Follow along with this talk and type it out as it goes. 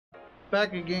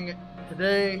back again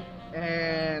today,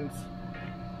 and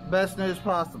best news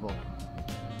possible.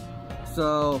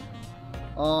 So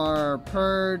our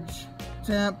purge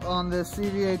temp on this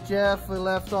CVHF we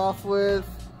left off with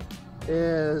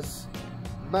is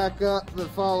back up the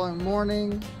following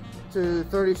morning to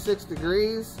 36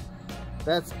 degrees.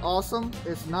 That's awesome.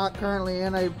 It's not currently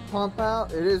in a pump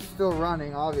out. It is still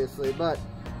running, obviously, but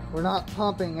we're not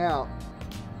pumping out.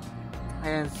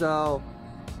 And so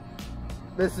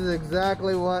this is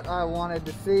exactly what I wanted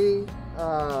to see.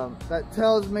 That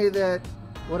tells me that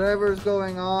whatever's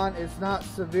going on, it's not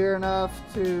severe enough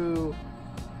to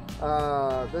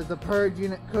that the purge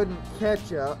unit couldn't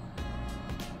catch up.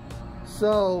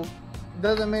 So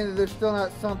doesn't mean that there's still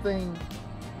not something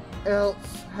else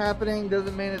happening,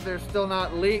 doesn't mean that there's still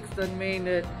not leaks, doesn't mean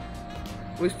that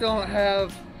we still don't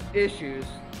have issues.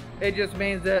 It just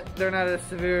means that they're not as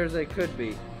severe as they could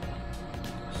be.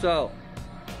 So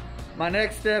my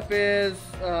next step is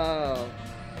I'm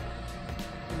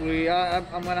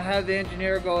going to have the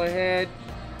engineer go ahead,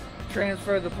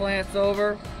 transfer the plants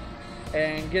over,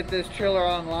 and get this chiller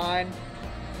online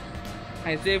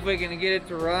and see if we can get it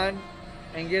to run,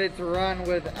 and get it to run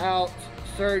without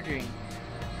surging.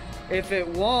 If it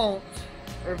won't,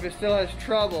 or if it still has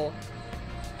trouble,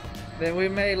 then we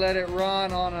may let it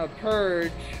run on a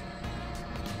purge,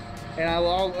 and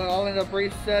I'll end up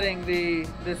resetting the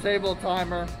disable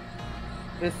timer.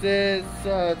 This is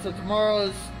so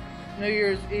tomorrow's New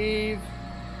Year's Eve,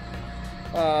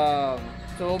 so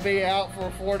we'll be out for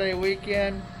a 4-day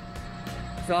weekend.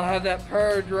 So I'll have that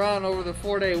purge run over the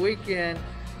 4-day weekend,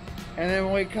 and then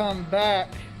when we come back,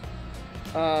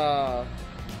 it'll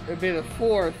be the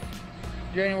 4th,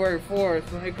 January 4th.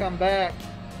 When we come back,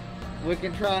 we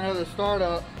can try another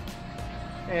startup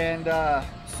and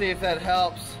see if that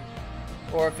helps,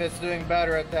 or if it's doing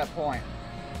better at that point.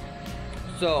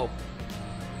 So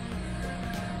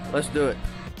let's do it.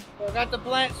 So I got the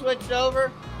plant switched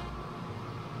over.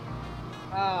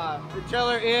 The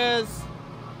chiller is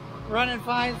running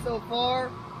fine so far.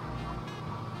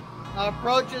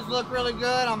 Approaches look really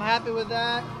good. I'm happy with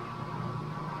that.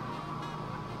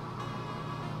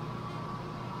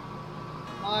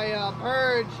 My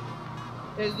purge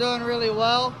is doing really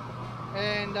well,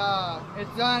 and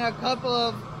it's done a couple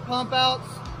of pump outs,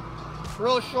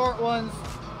 real short ones,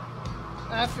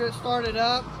 after it started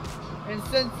up, and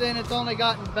since then it's only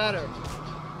gotten better.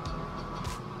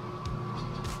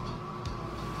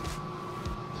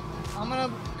 I'm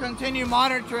gonna continue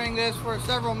monitoring this for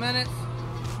several minutes,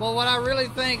 but what I really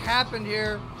think happened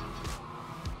here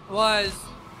was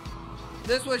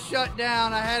this was shut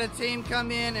down. I had a team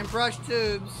come in and brush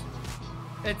tubes.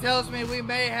 It tells me we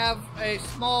may have a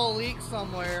small leak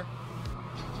somewhere,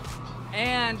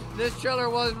 and this chiller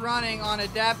was running on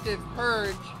adaptive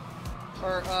purge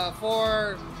for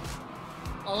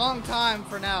a long time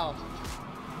for now.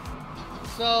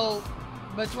 So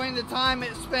between the time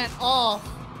it spent off,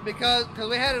 because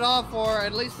we had it off for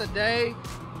at least a day,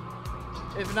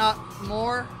 if not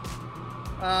more,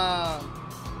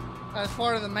 as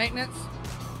part of the maintenance,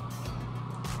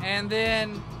 and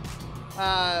then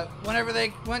whenever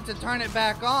they went to turn it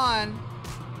back on,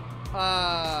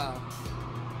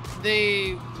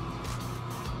 they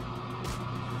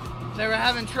were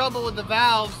having trouble with the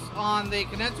valves on the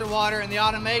condenser water, and the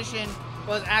automation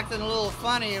was acting a little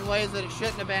funny in ways that it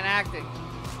shouldn't have been acting.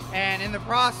 And in the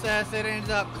process, it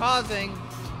ended up causing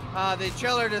the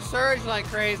chiller to surge like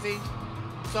crazy.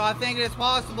 So I think it's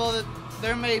possible that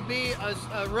there may be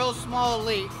a real small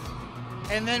leak.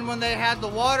 And then when they had the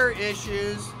water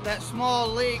issues, that small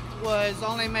leak was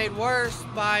only made worse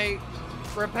by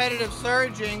repetitive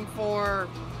surging for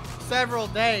several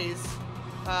days.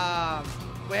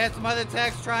 We had some other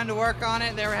techs trying to work on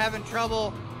it. They were having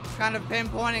trouble kind of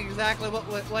pinpointing exactly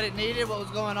what it needed, what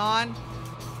was going on.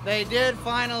 They did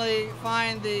finally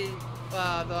find the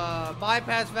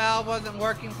bypass valve wasn't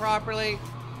working properly.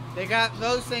 They got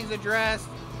those things addressed,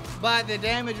 but the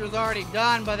damage was already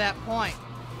done by that point.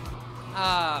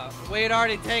 We had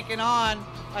already taken on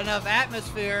enough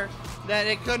atmosphere that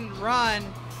it couldn't run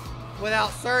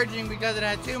without surging because it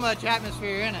had too much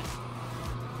atmosphere in it.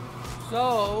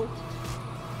 So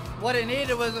what it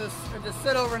needed was to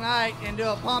sit overnight and do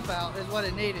a pump out is what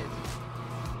it needed.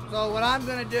 So what I'm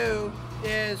going to do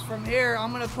is from here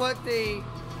I'm going to put the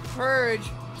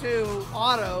purge to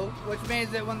auto, which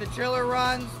means that when the chiller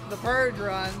runs, the purge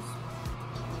runs.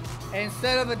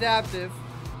 Instead of adaptive,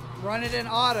 run it in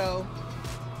auto,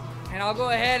 and I'll go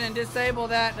ahead and disable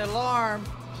that alarm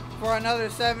for another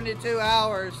 72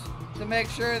 hours to make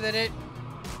sure that if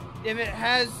it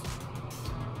has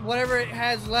whatever it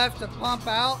has left to pump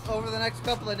out over the next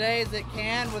couple of days, it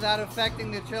can without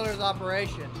affecting the chiller's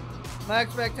operation. My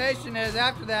expectation is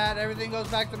after that, everything goes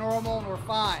back to normal and we're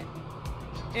fine.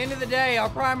 End of the day, our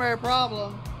primary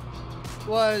problem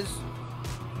was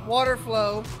water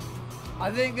flow.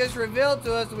 I think this revealed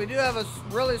to us that we do have a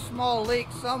really small leak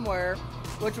somewhere,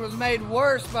 which was made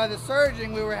worse by the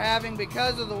surging we were having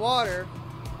because of the water.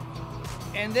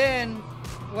 And then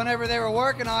whenever they were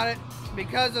working on it,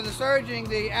 because of the surging,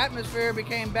 the atmosphere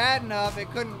became bad enough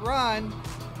it couldn't run,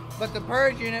 but the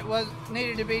purge unit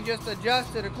needed to be just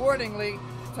adjusted accordingly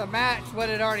to match what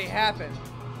had already happened.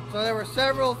 So there were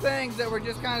several things that were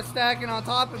just kind of stacking on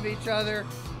top of each other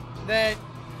that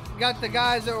got the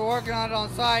guys that were working on it on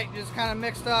site just kind of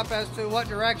mixed up as to what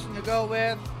direction to go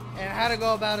with and how to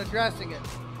go about addressing it.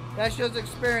 That's just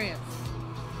experience.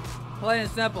 Plain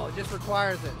and simple, it just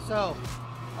requires it. So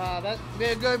that'd be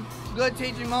a good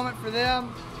teaching moment for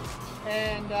them.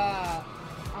 And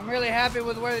I'm really happy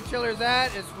with where the chiller's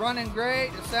at. It's running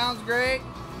great, it sounds great,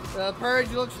 the purge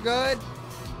looks good.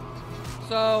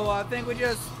 So I think we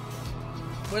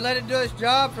let it do its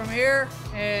job from here,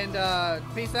 and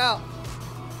peace out.